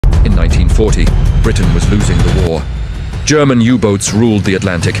In 1940, Britain was losing the war. German U-boats ruled the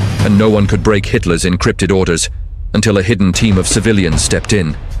Atlantic, and no one could break Hitler's encrypted orders until a hidden team of civilians stepped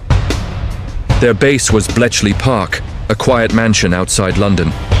in. Their base was Bletchley Park, a quiet mansion outside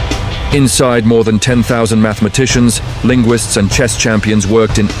London. Inside, more than 10,000 mathematicians, linguists, and chess champions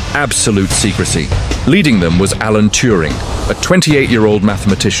worked in absolute secrecy. Leading them was Alan Turing, a 28-year-old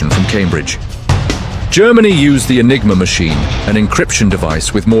mathematician from Cambridge. Germany used the Enigma machine, an encryption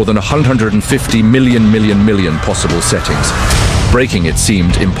device with more than 150 million possible settings. Breaking it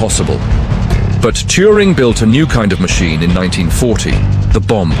seemed impossible. But Turing built a new kind of machine in 1940, the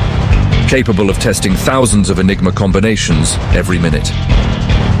Bombe, capable of testing thousands of Enigma combinations every minute.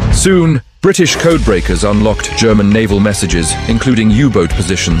 Soon, British codebreakers unlocked German naval messages, including U-boat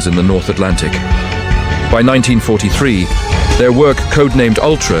positions in the North Atlantic. By 1943, their work, codenamed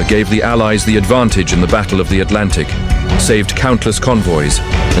Ultra, gave the Allies the advantage in the Battle of the Atlantic, saved countless convoys,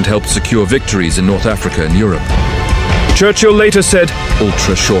 and helped secure victories in North Africa and Europe. Churchill later said,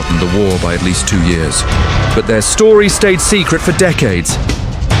 Ultra shortened the war by at least 2 years, but their story stayed secret for decades.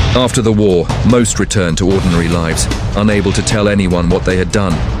 After the war, most returned to ordinary lives, unable to tell anyone what they had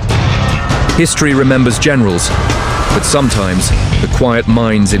done. History remembers generals, but sometimes the quiet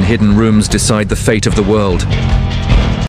minds in hidden rooms decide the fate of the world.